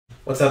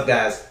What's up,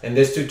 guys? In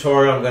this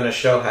tutorial I'm going to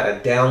show how to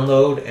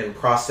download and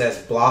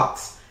process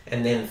blocks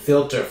and then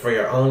filter for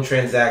your own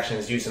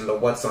transactions using the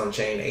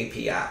WhatsOnChain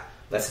API.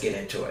 Let's get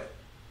into it.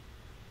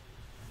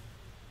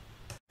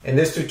 In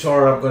this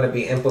tutorial I'm going to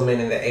be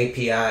implementing the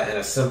API in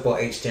a simple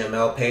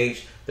HTML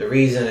page. The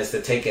reason is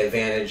to take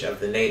advantage of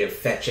the native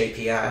Fetch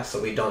API,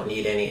 so we don't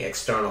need any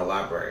external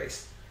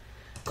libraries.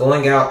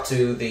 Going out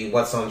to the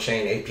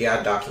WhatsOnChain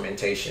API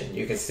documentation,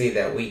 you can see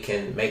that we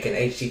can make an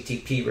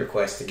HTTP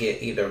request to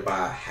get either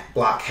by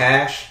block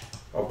hash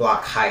or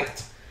block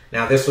height.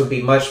 Now this would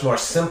be much more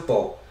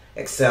simple,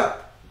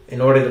 except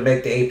in order to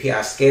make the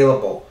API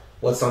scalable,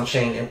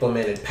 WhatsOnChain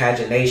implemented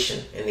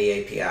pagination in the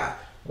API,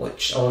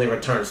 which only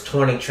returns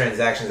 20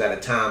 transactions at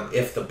a time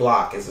if the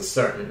block is a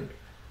certain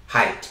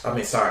height.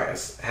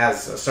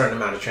 Has a certain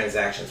amount of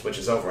transactions, which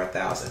is over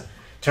 1,000.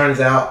 Turns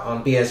out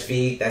on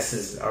BSV, this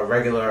is a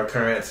regular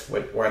occurrence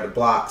where the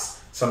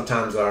blocks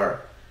sometimes are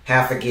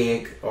half a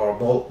gig or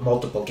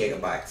multiple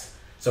gigabytes.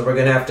 So we're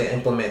going to have to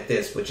implement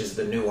this, which is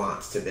the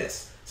nuance to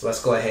this. So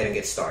let's go ahead and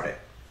get started.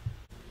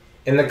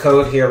 In the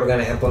code here, we're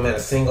going to implement a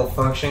single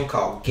function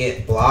called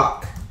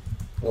getBlock.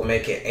 We'll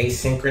make it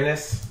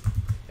asynchronous,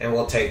 and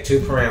we'll take two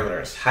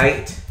parameters,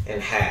 height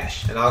and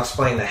hash. And I'll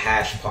explain the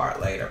hash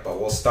part later, but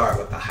we'll start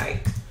with the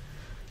height.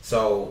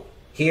 So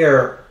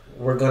here,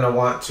 we're going to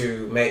want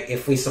to make,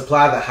 if we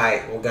supply the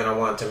height, we're going to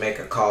want to make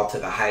a call to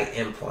the height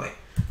endpoint.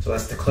 So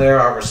let's declare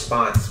our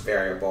response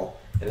variable,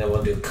 and then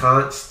we'll do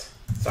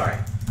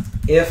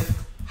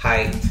if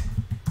height,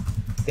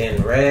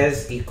 then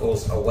res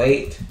equals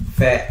await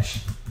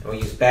fetch, and we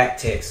use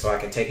backticks so I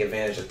can take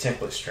advantage of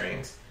template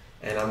strings.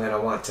 And I'm going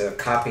to want to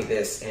copy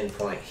this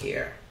endpoint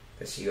here,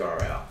 this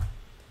URL.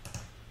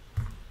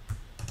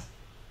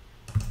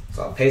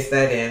 So I'll paste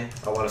that in.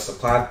 I want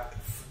to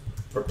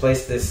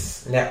replace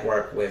this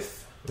network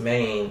with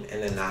main,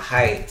 and then the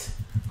height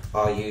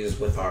I'll use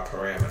with our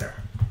parameter.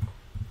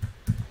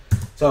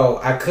 So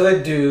I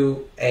could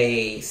do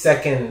a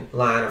second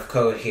line of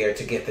code here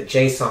to get the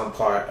JSON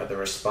part of the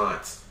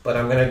response, but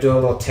I'm going to do a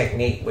little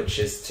technique, which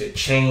is to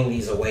chain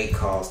these await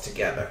calls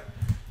together.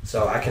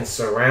 So I can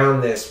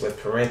surround this with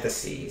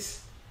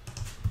parentheses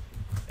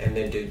and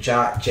then do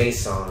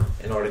 .json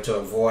in order to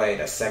avoid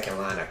a second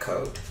line of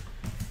code.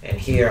 And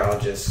here I'll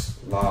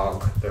just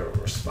log the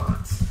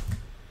response.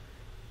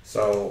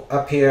 So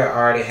up here I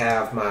already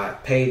have my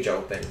page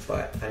open,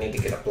 but I need to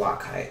get a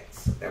block height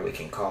that we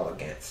can call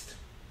against.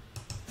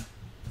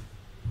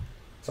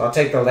 So I'll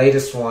take the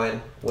latest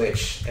one,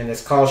 and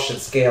this call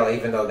should scale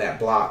even though that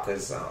block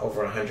is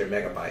over 100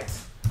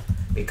 megabytes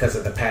because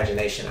of the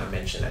pagination I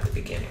mentioned at the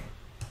beginning.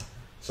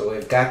 So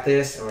we've got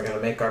this, and we're going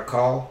to make our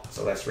call.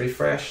 So let's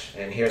refresh,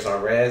 and here's our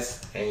res,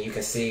 and you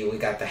can see we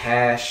got the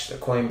hash, the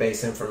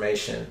Coinbase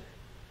information,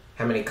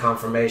 how many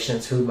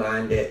confirmations, who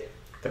mined it,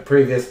 the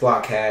previous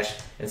block hash,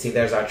 and see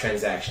there's our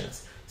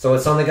transactions. So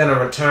it's only going to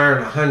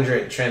return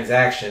 100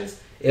 transactions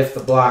if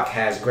the block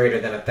has greater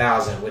than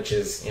 1,000, which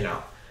is,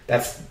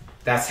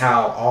 that's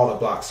how all the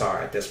blocks are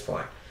at this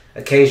point.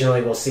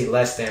 Occasionally we'll see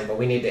less than, but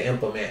we need to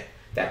implement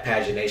that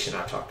pagination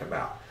I talked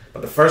about.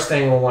 But the first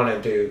thing we'll want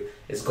to do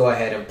is go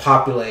ahead and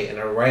populate an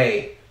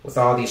array with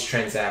all these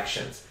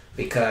transactions,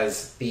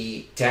 because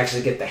to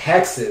actually get the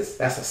hexes,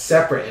 that's a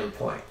separate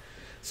endpoint.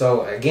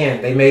 So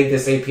again, they made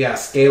this API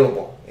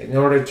scalable. In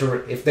order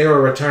to, if they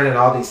were returning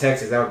all these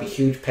hexes, that would be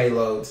huge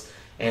payloads,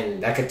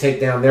 and that could take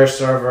down their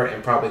server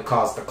and probably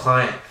cause the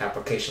client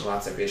application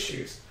lots of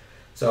issues.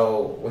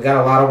 So we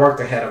got a lot of work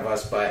ahead of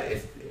us, but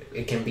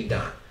it can be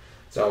done.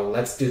 So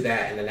let's do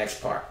that in the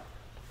next part.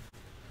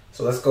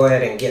 So let's go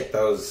ahead and get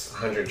those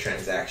 100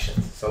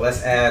 transactions. So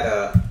let's add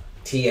a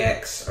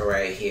TX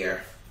array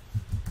here,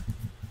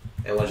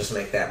 and we'll just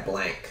make that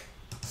blank.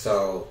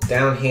 So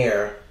down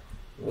here,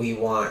 we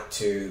want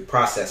to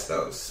process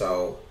those.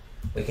 So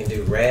we can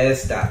do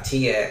res.tx.for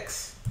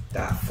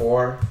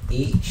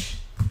each,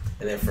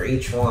 and then for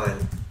each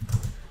one,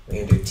 we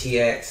can do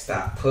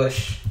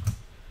tx.push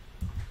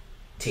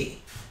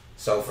t.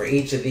 So for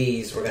each of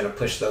these, we're going to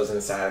push those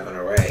inside of an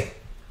array,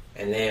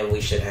 and then we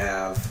should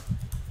have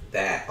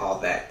all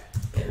that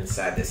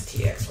inside this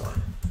tx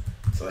one.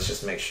 So let's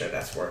just make sure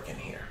that's working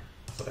here.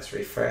 So let's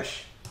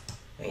refresh.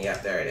 And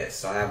yep, there it is.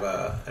 So I have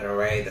an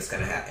array that's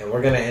going to have, and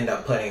we're going to end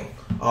up putting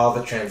all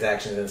the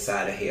transactions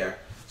inside of here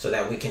so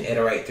that we can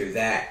iterate through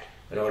that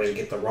in order to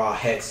get the raw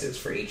hexes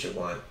for each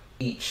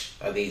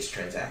of these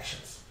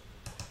transactions.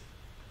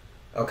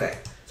 Okay,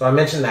 so I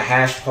mentioned the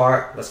hash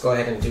part. Let's go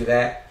ahead and do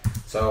that.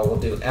 So we'll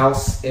do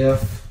else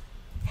if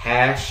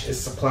hash is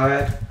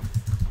supplied,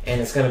 and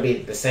it's going to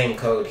be the same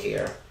code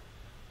here,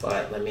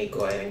 but let me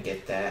go ahead and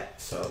get that.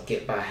 So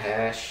get by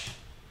hash.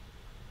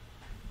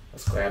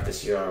 Let's grab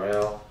this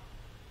URL.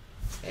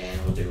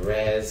 And we'll do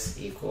res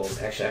equals,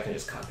 actually I can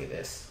just copy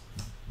this.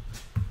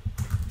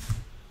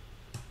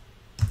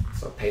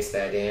 So paste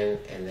that in,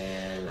 and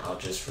then I'll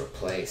just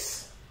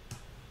replace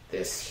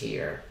this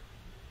here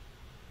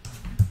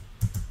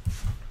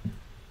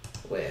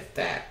with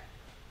that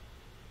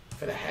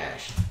for the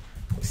hash.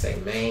 We say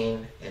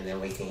main, and then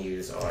we can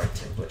use our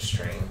template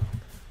string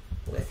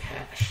with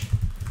hash.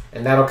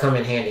 And that'll come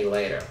in handy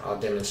later. I'll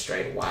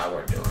demonstrate why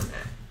we're doing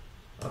that.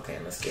 Okay,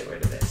 and let's get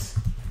rid of this.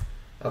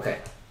 Okay.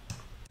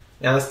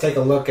 Now let's take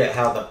a look at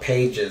how the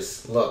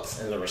pages looks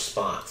in the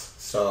response.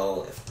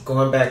 So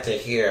going back to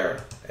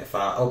here, if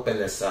I open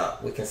this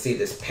up, we can see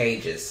this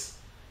pages,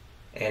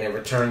 and it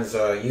returns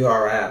a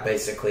URL,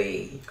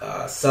 basically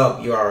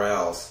sub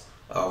URLs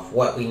of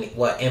what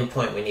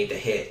endpoint we need to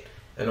hit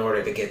in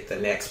order to get the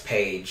next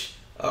page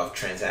of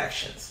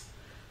transactions.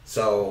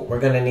 So we're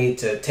going to need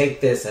to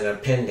take this and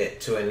append it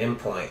to an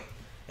endpoint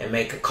and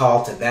make a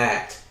call to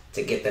that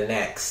to get the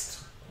next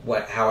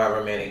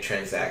however many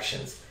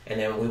transactions. And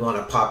then we want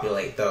to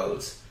populate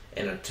those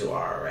into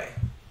our array.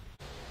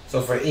 So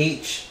for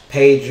each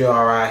page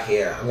URI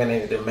here, I'm going to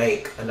need to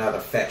make another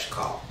fetch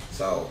call.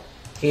 So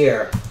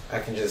here I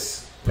can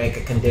just make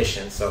a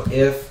condition. So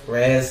if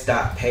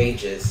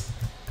res.pages,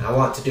 I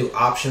want to do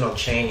optional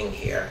chaining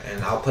here,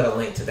 and I'll put a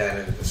link to that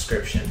in the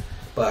description.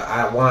 But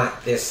I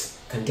want this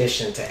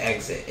condition to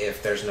exit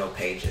if there's no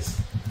pages.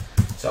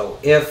 So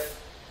if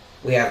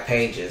we have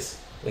pages,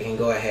 we can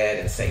go ahead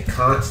and say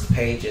const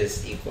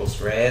pages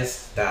equals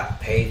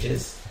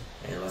res.pages,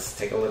 and let's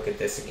take a look at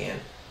this again,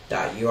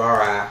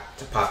 .uri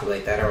to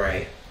populate that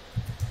array,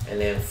 and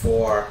then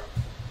for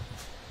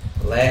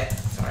let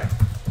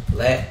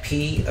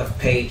p of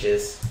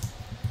pages,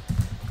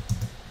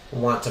 we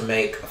want to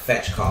make a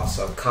fetch call.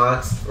 So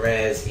const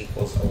res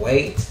equals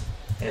await,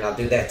 and I'll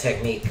do that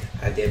technique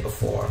I did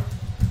before,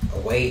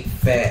 await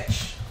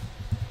fetch,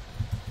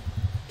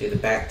 do the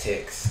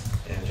backticks,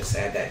 and just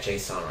add that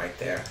JSON right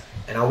there.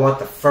 And I want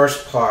the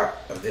first part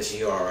of this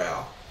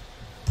URL.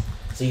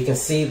 So you can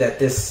see that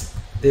this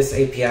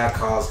API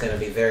call is going to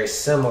be very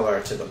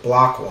similar to the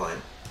block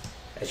one.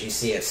 As you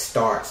see, it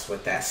starts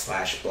with that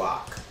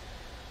 /block.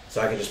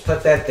 So I can just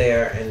put that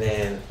there and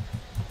then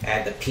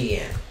add the P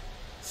in.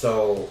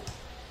 So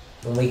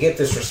when we get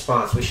this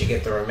response, we should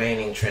get the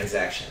remaining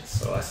transactions.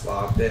 So let's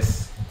log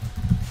this,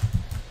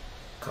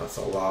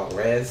 console log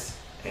res,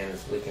 and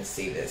we can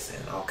see this,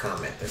 and I'll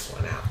comment this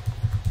one out.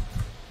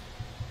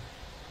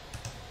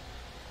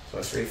 So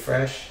let's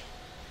refresh,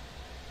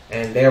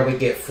 and there we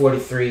get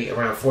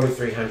around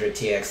 4,300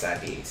 TX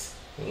IDs.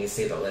 And you can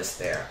see the list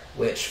there,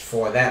 which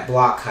for that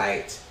block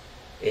height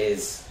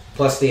is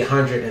plus the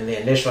 100 in the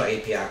initial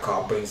API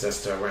call brings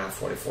us to around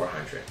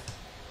 4,400.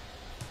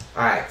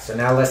 All right, so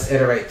now let's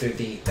iterate through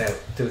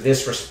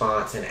this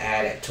response and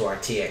add it to our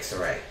TX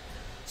array.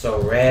 So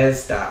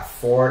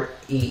res.for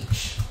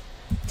each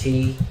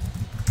t,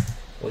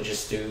 we'll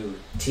just do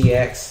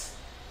tx.push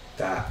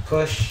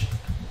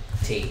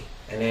t.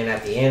 And then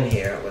at the end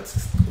here,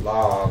 let's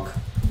log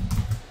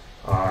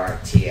our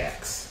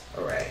TX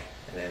array.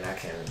 And then I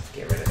can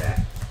get rid of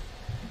that.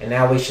 And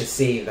now we should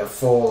see the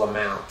full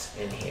amount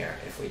in here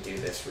if we do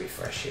this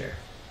refresh here.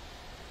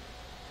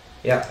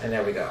 Yep, and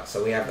there we go.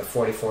 So we have the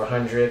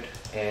 4,400,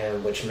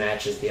 and which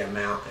matches the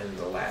amount in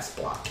the last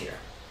block here.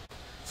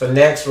 So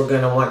next we're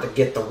going to want to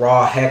get the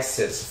raw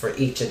hexes for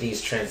each of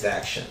these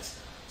transactions.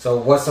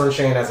 So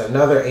WhatsOnChain has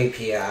another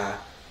API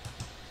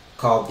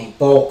called the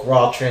bulk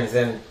raw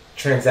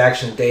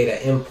transaction data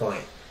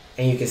endpoint,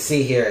 and you can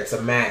see here it's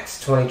a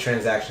max 20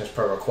 transactions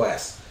per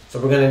request. So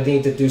we're going to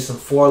need to do some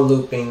for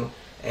looping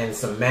and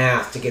some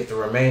math to get the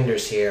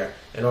remainders here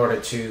in order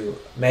to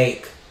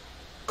make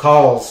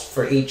calls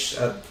for each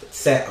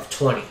set of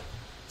 20.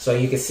 So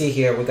you can see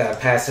here we got to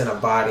pass in a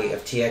body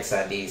of TX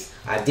IDs.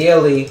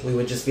 Ideally we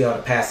would just be able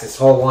to pass this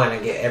whole one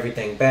and get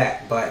everything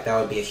back, but that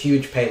would be a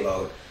huge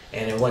payload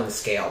and it wouldn't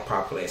scale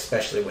properly,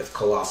 especially with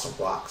colossal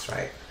blocks,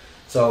 right?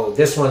 So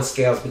this one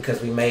scales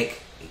because we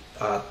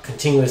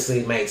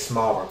continuously make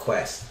small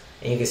requests,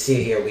 and you can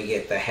see here we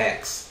get the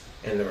hex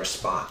in the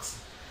response.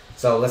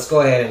 So let's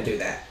go ahead and do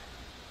that.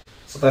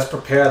 So let's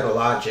prepare the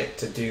logic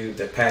to do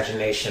the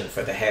pagination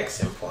for the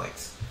hex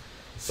endpoints.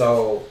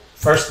 So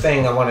first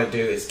thing I want to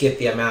do is get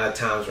the amount of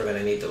times we're going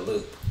to need to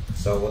loop.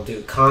 So we'll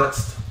do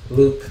const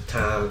loop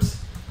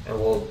times, and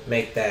we'll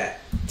make that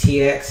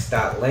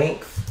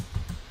tx.length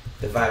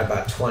divided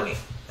by 20.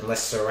 And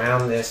let's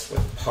surround this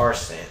with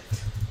 %,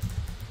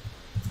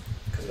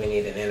 because we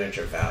need an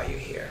integer value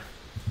here.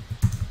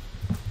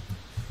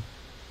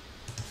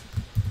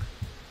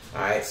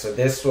 Alright, so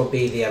this will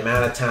be the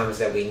amount of times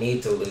that we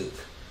need to loop.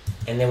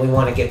 And then we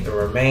want to get the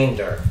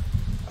remainder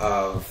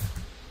of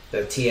the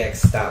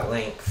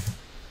tx.length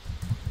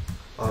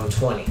on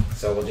 20.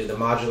 So we'll do the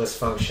modulus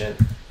function,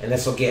 and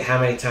this will get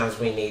how many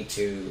transactions we need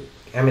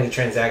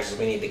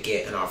to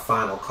get in our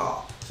final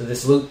call. So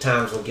this loop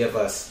times will give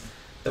us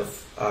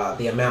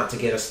the amount to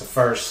get us the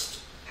first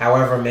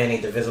however many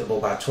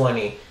divisible by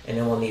 20, and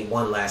then we'll need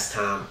one last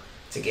time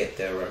to get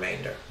the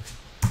remainder.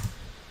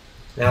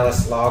 Now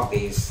let's log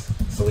these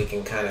so we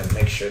can kind of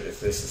make sure that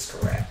this is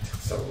correct.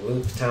 So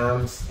loop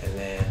times and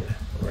then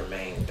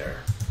remainder.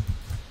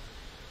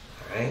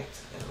 Alright,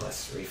 and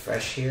let's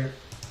refresh here.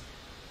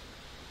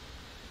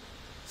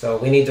 So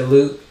we need to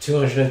loop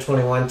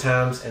 221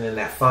 times, and then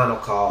that final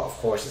call, of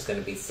course, is going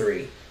to be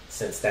 3,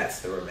 since that's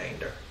the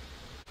remainder.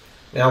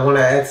 Now I want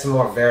to add some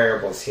more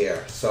variables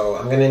here. So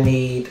I'm going to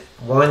need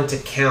one to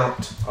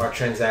count our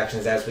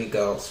transactions as we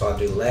go. So I'll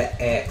do let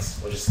x,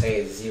 we'll just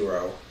stay at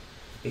 0,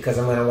 because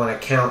I'm going to want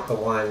to count the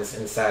ones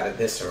inside of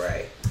this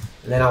array.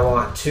 And then I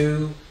want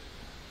 2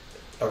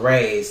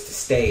 arrays to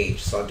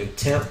stage. So I'll do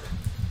temp,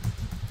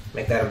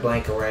 make that a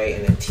blank array,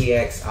 and then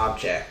tx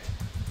object,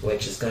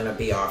 which is going to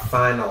be our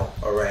final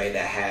array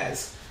that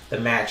has the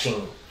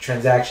matching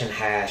transaction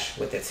hash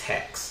with its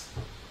hex.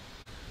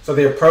 So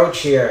the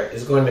approach here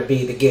is going to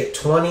be to get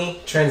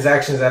 20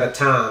 transactions at a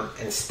time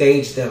and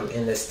stage them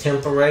in this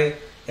temp array,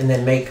 and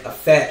then make a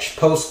fetch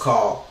post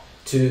call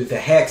to the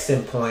hex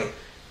endpoint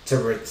to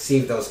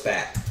receive those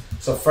back.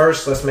 So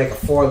first, let's make a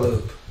for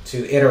loop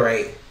to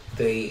iterate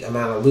the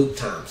amount of loop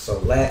times. So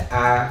let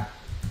I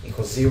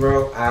equals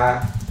 0,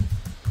 I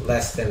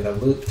less than the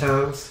loop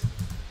times,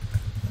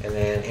 and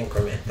then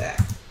increment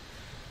that.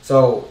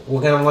 So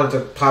we're going to want to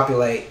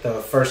populate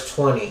the first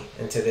 20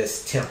 into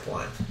this temp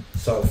one.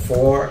 So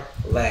for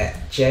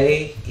let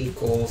j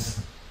equals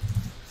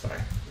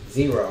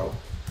 0,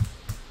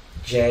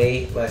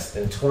 j less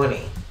than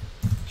 20,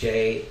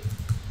 j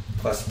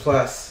plus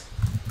plus,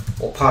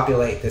 we'll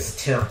populate this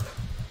temp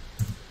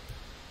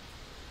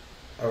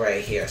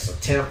array here. So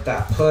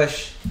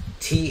temp.push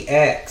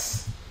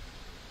tx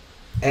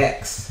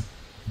x.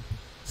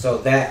 So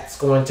that's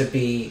going to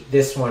be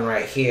this one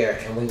right here,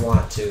 and we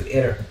want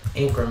to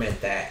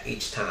increment that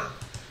each time.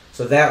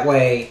 So that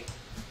way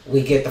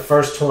we get the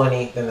first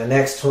 20, then the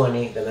next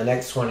 20, then the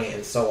next 20,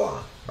 and so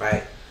on,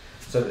 right?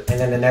 So, and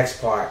then the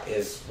next part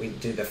is we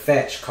do the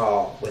fetch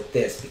call with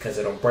this, because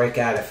it'll break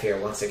out of here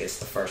once it gets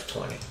the first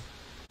 20.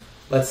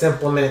 Let's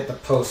implement the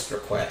post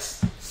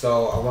request.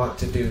 So I want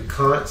to do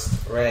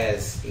const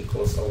res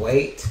equals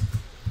await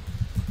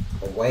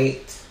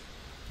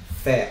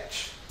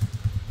fetch.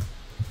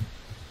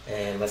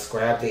 And let's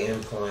grab the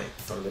endpoint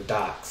from the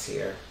docs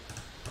here.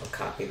 I'll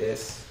copy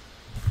this,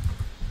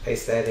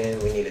 paste that in.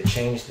 We need to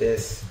change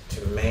this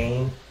to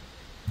main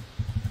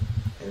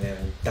and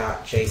then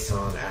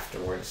 .json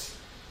afterwards.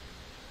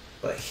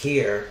 But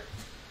here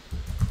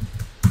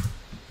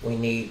we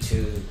need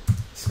to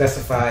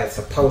specify it's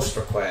a post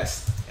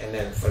request, and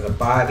then for the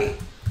body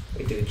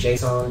we do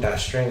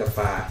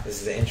json.stringify.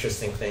 This is the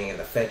interesting thing in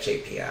the fetch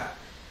API.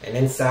 And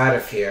inside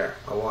of here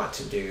I want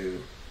to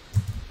do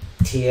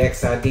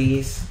tx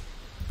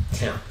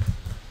temp,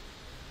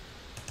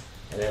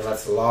 and then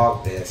let's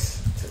log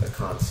this to the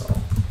console.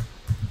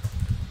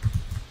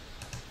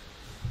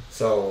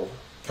 So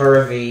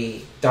per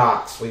the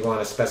docs, we want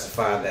to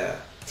specify the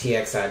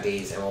tx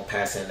IDs, and we'll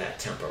pass in that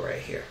temp array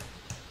here.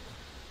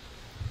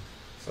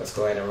 So let's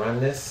go ahead and run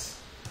this.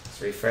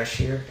 Let's refresh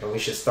here, and we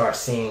should start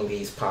seeing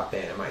these pop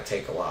in. It might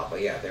take a while,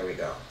 but yeah, there we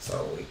go.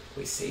 So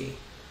we see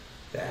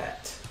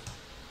that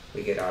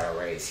we get our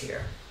arrays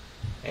here,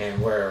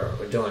 and we're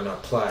doing a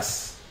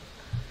plus.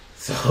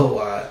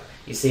 So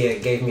you see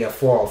it gave me a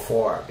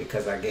 404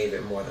 because I gave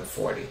it more than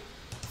 40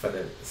 for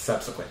the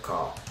subsequent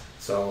call.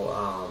 So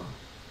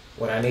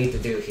what I need to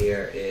do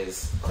here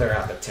is clear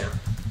out the temp.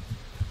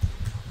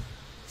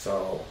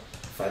 So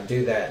if I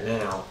do that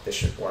now, this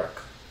should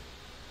work.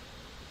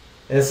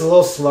 And it's a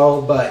little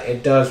slow, but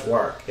it does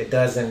work. It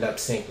does end up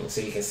syncing,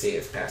 so you can see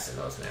it's passing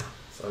those now.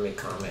 So let me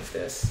comment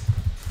this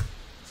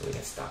so we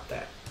can stop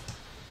that.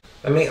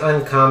 Let me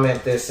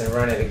uncomment this and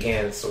run it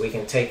again so we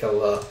can take a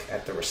look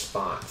at the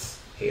response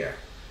here.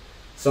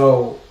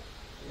 So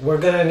we're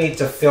going to need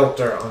to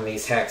filter on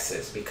these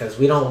hexes because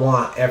we don't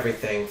want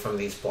everything from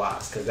these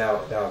blocks, because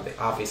that would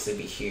obviously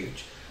be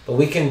huge. But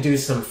we can do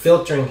some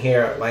filtering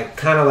here,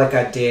 kind of like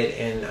I did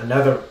in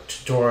another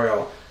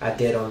tutorial I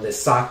did on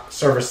this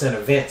server sent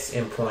events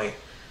endpoint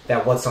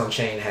that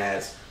WhatsOnChain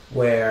has,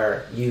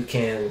 where you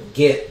can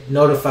get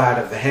notified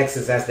of the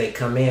hexes as they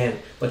come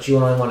in, but you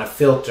only want to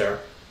filter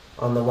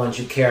on the ones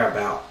you care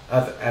about,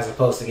 as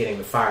opposed to getting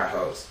the fire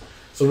hose.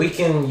 So we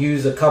can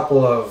use a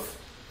couple of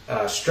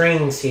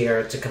strings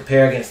here to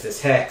compare against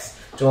this hex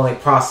to only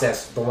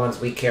process the ones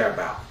we care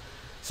about.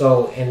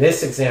 So in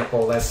this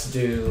example, let's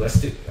do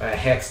a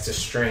hex to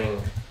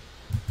string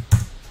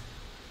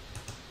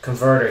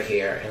converter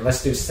here, and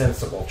let's do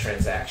sensible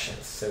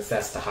transactions since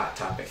that's the hot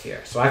topic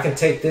here. So I can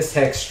take this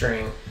hex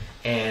string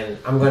and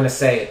I'm going to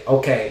say,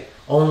 okay,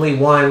 only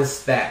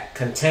ones that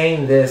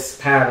contain this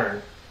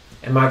pattern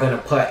am I going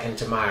to put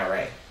into my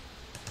array.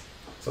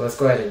 So let's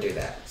go ahead and do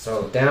that.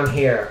 So down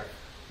here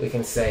we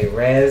can say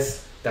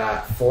res.forEach,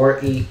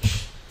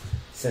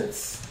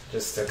 since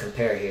just to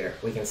compare here,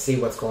 we can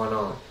see what's going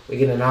on. We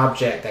get an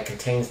object that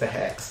contains the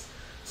hex.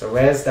 So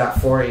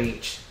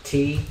res.forEach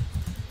t,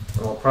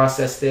 and we'll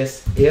process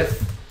this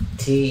if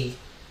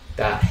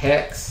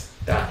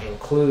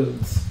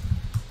t.hex.includes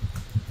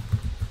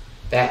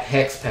that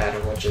hex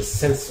pattern, which is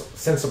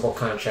sensible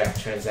contract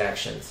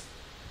transactions.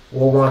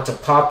 We'll want to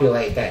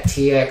populate that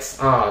tx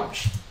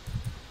obj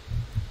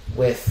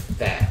with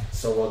that.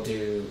 So we'll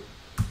do,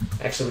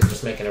 actually we'll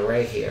just make an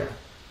array here,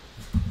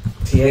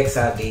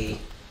 txid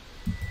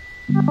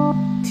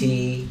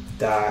t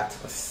dot,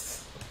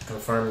 let's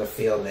confirm the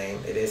field name,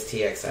 it is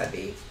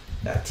txid,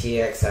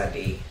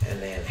 .txid,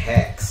 and then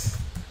hex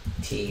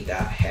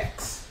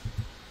t.hex.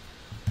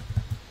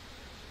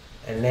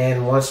 And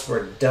then once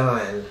we're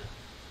done,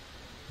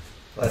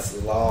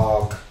 let's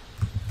log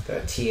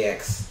the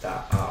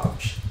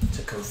tx.obj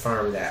to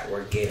confirm that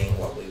we're getting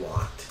what we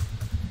want.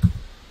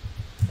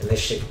 And this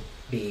should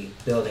be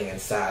building in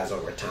size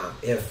over time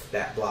if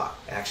that block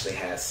actually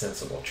has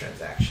sensible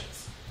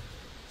transactions.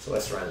 So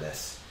let's run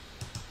this.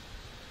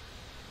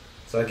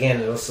 So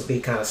again, this will be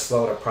kind of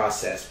slow to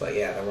process, but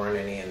yeah, there weren't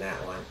any in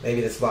that one.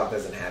 Maybe this block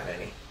doesn't have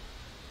any.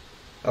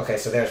 Okay,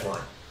 so there's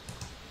one.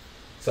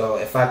 So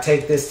if I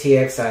take this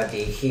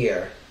TXID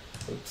here,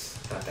 oops,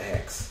 not the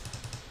hex,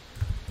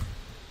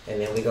 and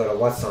then we go to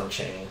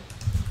WhatsOnChain,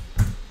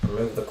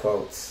 remove the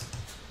quotes,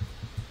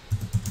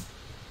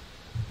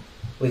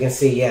 we can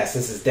see, yes,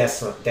 this is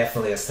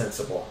definitely a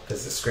sensible,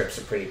 because the scripts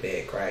are pretty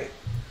big, right?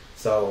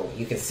 So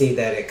you can see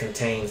that it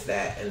contains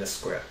that in the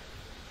script.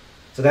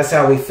 So that's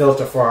how we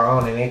filter for our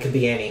own, and it could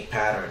be any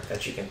pattern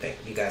that you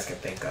guys can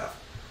think of.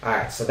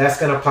 Alright, so that's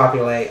going to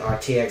populate our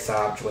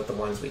TXObj with the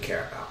ones we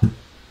care about.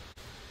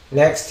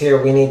 Next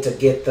here, we need to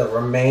get the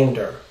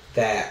remainder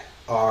that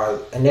our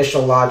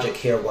initial logic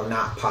here will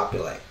not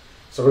populate.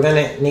 So we're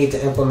going to need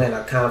to implement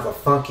a kind of a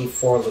funky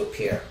for loop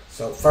here.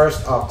 So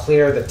first, I'll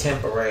clear the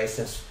temp array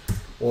since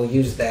we'll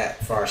use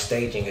that for our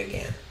staging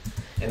again.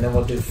 And then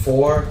we'll do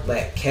for,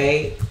 let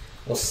k,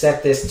 we'll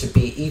set this to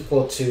be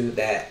equal to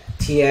that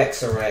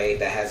tx array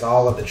that has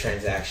all of the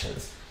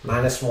transactions,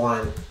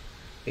 -1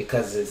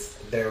 because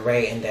the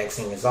array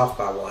indexing is off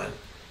by 1.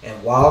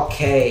 And while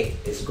k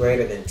is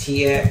greater than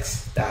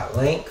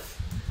tx.length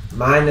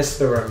minus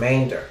the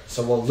remainder.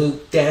 So we'll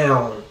loop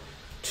down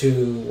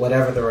to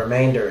whatever the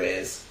remainder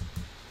is.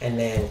 And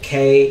then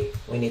k,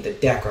 we need to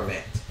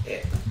decrement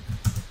it.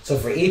 So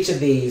for each of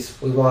these,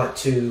 we want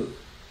to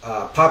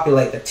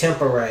populate the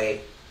temp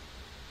array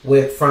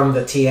from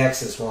the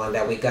tx's one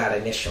that we got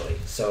initially.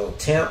 So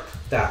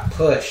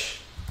temp.push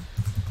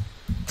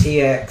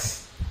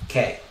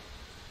txk.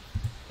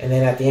 And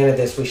then at the end of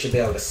this, we should be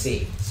able to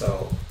see.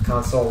 So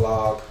console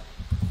log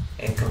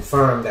and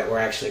confirm that we're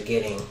actually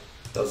getting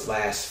those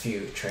last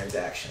few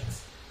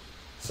transactions.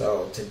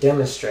 So to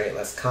demonstrate,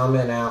 let's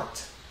comment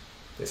out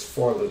this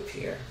for loop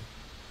here.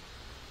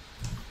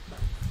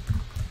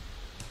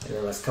 And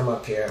then let's come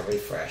up here and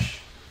refresh.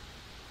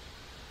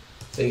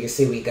 So you can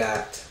see we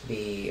got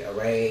the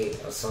array,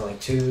 it's only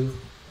 2.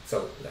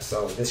 So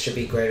this should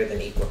be greater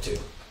than equal to.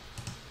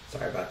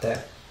 Sorry about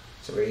that.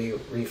 So we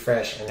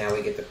refresh and now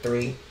we get the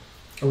 3.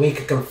 And we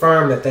can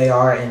confirm that they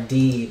are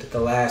indeed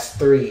the last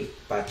 3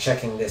 by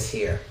checking this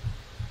here.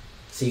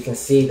 So you can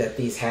see that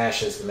these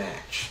hashes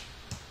match.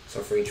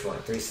 So for each one,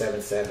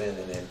 377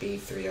 and then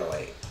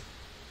B308.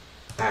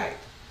 Alright.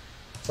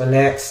 So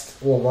next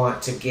we'll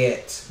want to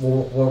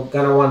we're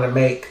going to want to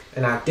make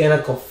an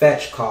identical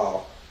fetch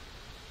call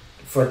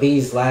for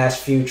these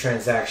last few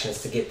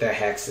transactions to get their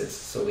hexes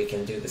so we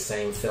can do the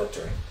same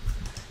filtering.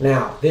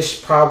 Now, this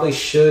probably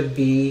should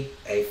be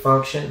a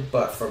function,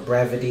 but for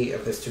brevity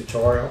of this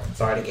tutorial,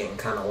 it's already getting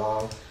kind of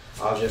long,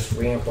 I'll just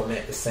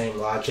re-implement the same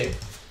logic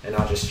and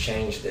I'll just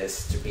change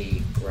this to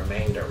be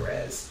remainder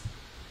res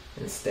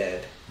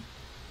instead.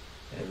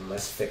 And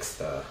let's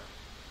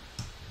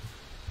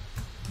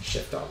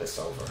shift all this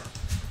over.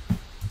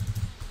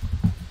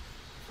 And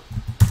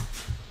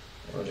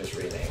we'll just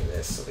rename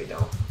this so we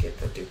don't get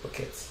the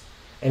duplicates.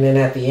 And then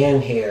at the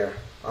end here,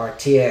 our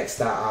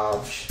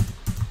tx.obj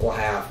will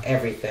have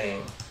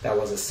everything that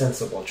was a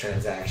sensible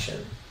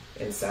transaction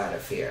inside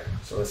of here.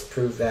 So let's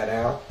prove that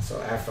out. So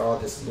after all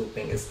this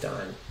looping is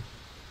done,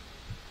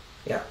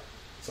 yeah,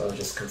 so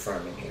just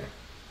confirming here.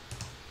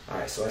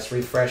 Alright, so let's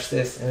refresh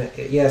this. And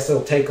yes,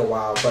 it'll take a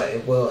while, but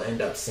it will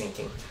end up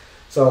syncing.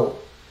 So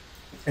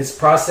it's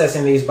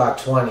processing these by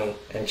 20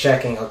 and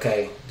checking,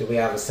 okay, do we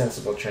have a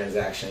sensible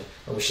transaction?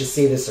 And we should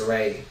see this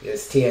array,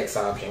 this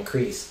txobj,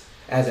 increase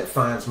as it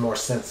finds more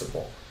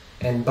sensible.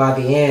 And by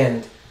the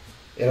end,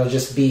 it'll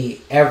just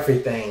be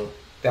everything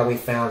that we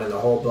found in the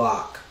whole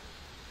block,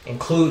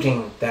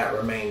 including that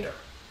remainder.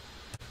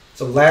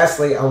 So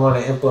lastly, I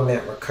want to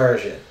implement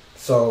recursion.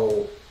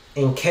 So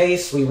in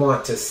case we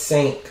want to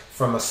sync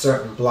from a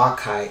certain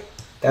block height,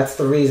 that's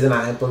the reason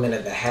I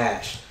implemented the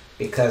hash,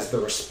 because the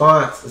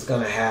response is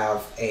going to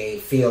have a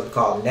field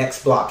called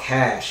next block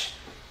hash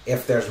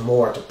if there's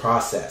more to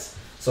process.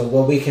 So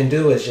what we can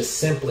do is just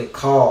simply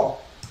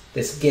call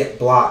this get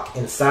block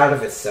inside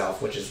of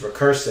itself, which is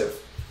recursive.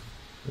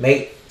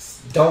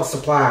 Don't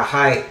supply a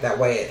height, that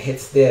way it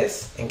hits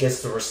this and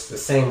gets the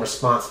same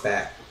response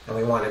back, and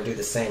we want to do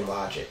the same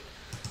logic.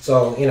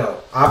 So, you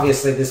know,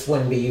 obviously this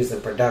wouldn't be used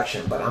in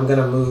production, but I'm going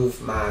to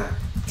move my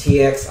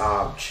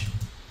txobj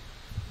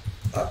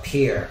up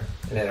here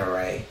in an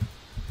array.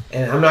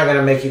 And I'm not going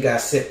to make you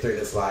guys sit through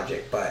this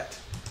logic, but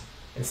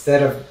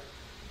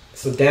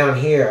so down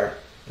here,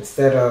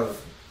 instead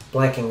of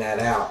blanking that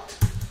out,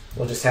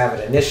 we'll just have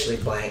it initially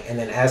blank, and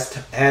then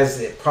as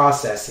it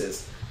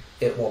processes,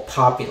 it will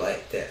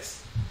populate this.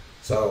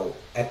 So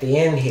at the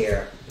end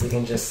here, we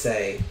can just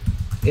say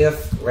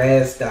if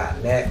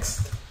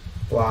res.next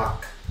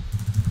block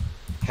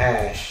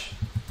hash,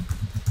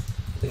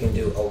 we can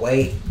do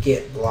await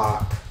get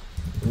block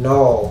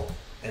null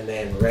and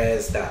then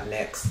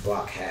res.next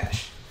block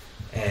hash.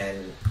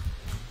 And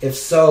if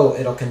so,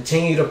 it'll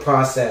continue to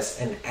process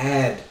and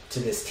add to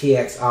this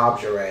TX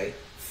obj array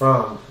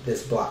from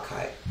this block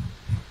height.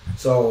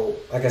 So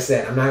like I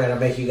said, I'm not going to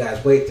make you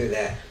guys wait through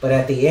that, but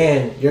at the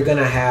end you're going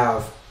to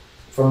have,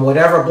 from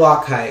whatever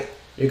block height,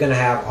 you're going to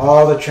have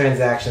all the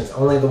transactions,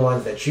 only the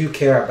ones that you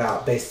care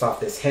about based off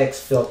this hex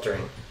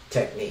filtering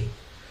technique.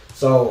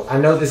 So I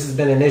know this has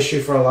been an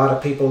issue for a lot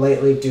of people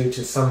lately due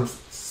to some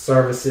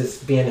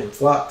services being in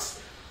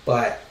flux,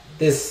 but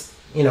this,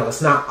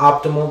 it's not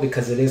optimal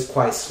because it is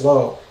quite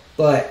slow,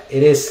 but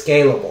it is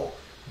scalable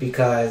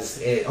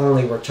because it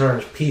only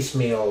returns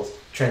piecemeal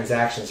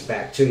transactions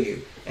back to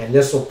you. And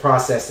this will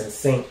process and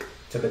sync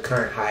to the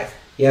current height.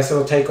 Yes,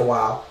 it'll take a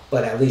while,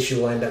 but at least you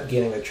will end up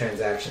getting the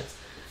transactions.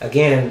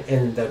 Again,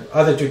 in the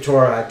other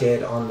tutorial I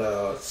did on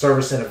the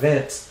service and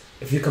events,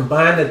 if you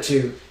combine the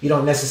two, you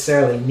don't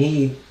necessarily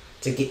need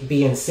to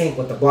be in sync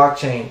with the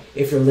blockchain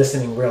if you're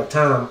listening real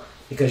time,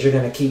 because you're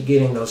going to keep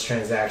getting those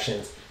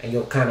transactions and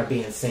you'll kind of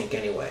be in sync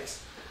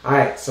anyways.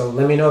 Alright, so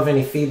let me know of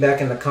any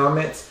feedback in the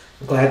comments.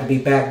 I'm glad to be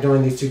back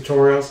doing these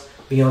tutorials.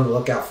 Be on the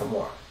lookout for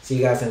more. See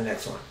you guys in the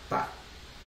next one. Bye.